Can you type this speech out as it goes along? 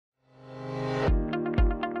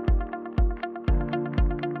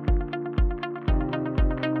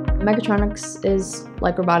Mechatronics is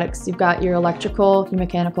like robotics. You've got your electrical, your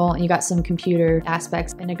mechanical, and you got some computer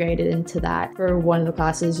aspects integrated into that. For one of the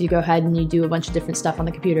classes, you go ahead and you do a bunch of different stuff on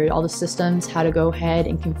the computer, all the systems, how to go ahead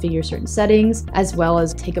and configure certain settings, as well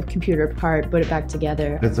as take a computer apart, put it back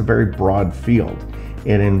together. It's a very broad field.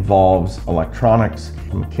 It involves electronics,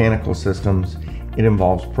 mechanical systems, it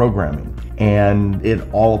involves programming, and it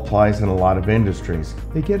all applies in a lot of industries.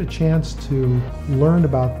 They get a chance to learn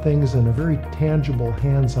about things in a very tangible,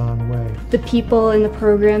 hands-on way. The people in the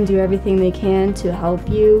program do everything they can to help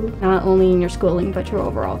you, not only in your schooling, but your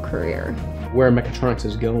overall career. Where mechatronics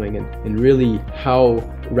is going and really how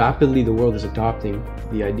rapidly the world is adopting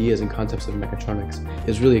the ideas and concepts of mechatronics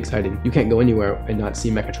is really exciting. You can't go anywhere and not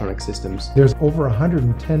see mechatronic systems. There's over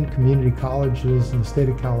 110 community colleges in the state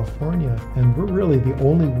of California, and we're really the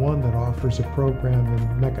only one that offers a program in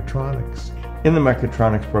mechatronics. In the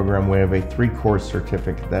mechatronics program, we have a 3-course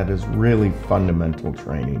certificate that is really fundamental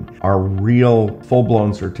training. Our real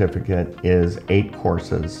full-blown certificate is 8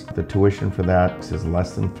 courses. The tuition for that is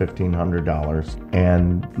less than $1,500,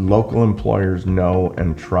 and local employers know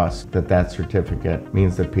and trust that that certificate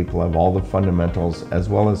means that people have all the fundamentals as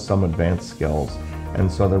well as some advanced skills,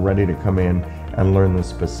 and so they're ready to come in and learn the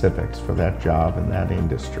specifics for that job in that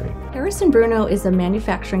industry. Harris & Bruno is a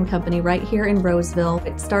manufacturing company right here in Roseville.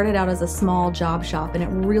 It started out as a small job shop and it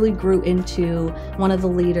really grew into one of the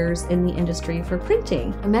leaders in the industry for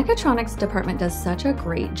printing. The mechatronics department does such a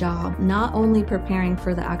great job, not only preparing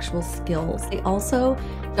for the actual skills, they also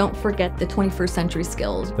don't forget the 21st century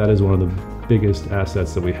skills. That is one of the biggest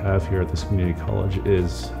assets that we have here at this community college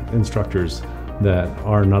is instructors that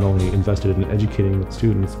are not only invested in educating the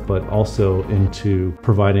students, but also into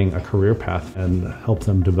providing a career path and help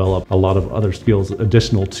them develop a lot of other skills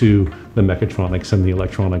additional to the mechatronics and the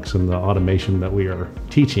electronics and the automation that we are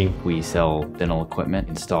teaching. We sell dental equipment,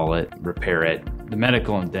 install it, repair it. The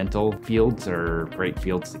medical and dental fields are great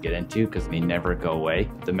fields to get into because they never go away.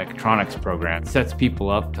 The mechatronics program sets people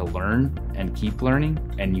up to learn and keep learning,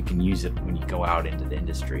 and you can use it when you go out into the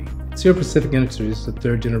industry. Sierra Pacific Industries is a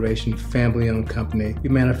 3rd-generation family-owned company. We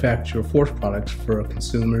manufacture forest products for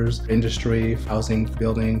consumers, industry, housing,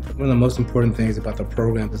 building. One of the most important things about the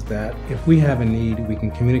program is that if we have a need, we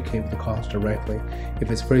can communicate with the college directly. If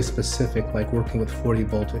it's very specific, like working with 40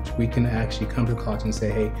 voltage, we can actually come to the college and say,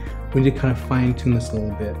 hey, we need to kind of fine-tune this a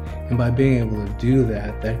little bit. And by being able to do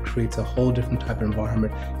that, that creates a whole different type of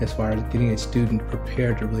environment as far as getting a student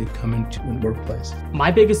prepared to really come into the workplace. My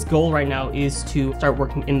biggest goal right now is to start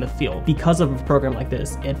working in the field. Because of a program like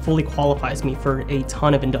this, it fully qualifies me for a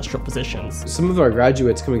ton of industrial positions. Some of our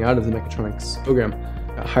graduates coming out of the mechatronics program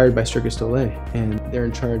got hired by Circus Delay, and they're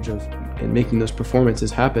in charge of making those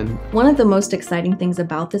performances happen. One of the most exciting things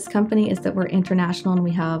about this company is that we're international and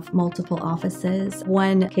we have multiple offices.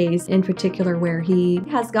 One case in particular where he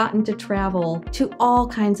has gotten to travel to all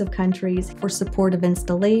kinds of countries for support of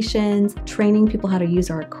installations, training people how to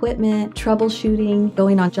use our equipment, troubleshooting,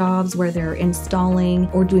 going on jobs where they're installing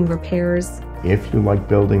or doing repairs. If you like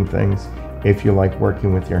building things, if you like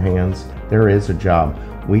working with your hands, there is a job.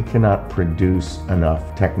 We cannot produce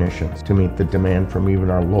enough technicians to meet the demand from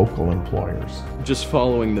even our local employers. Just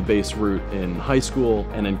following the base route in high school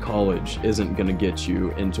and in college isn't going to get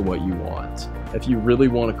you into what you want. If you really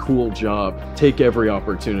want a cool job, take every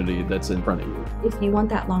opportunity that's in front of you. If you want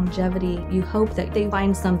that longevity, you hope that they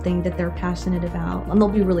find something that they're passionate about and they'll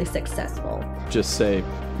be really successful. Just say,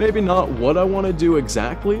 maybe not what I want to do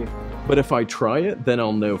exactly, but if I try it, then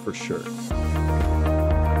I'll know for sure.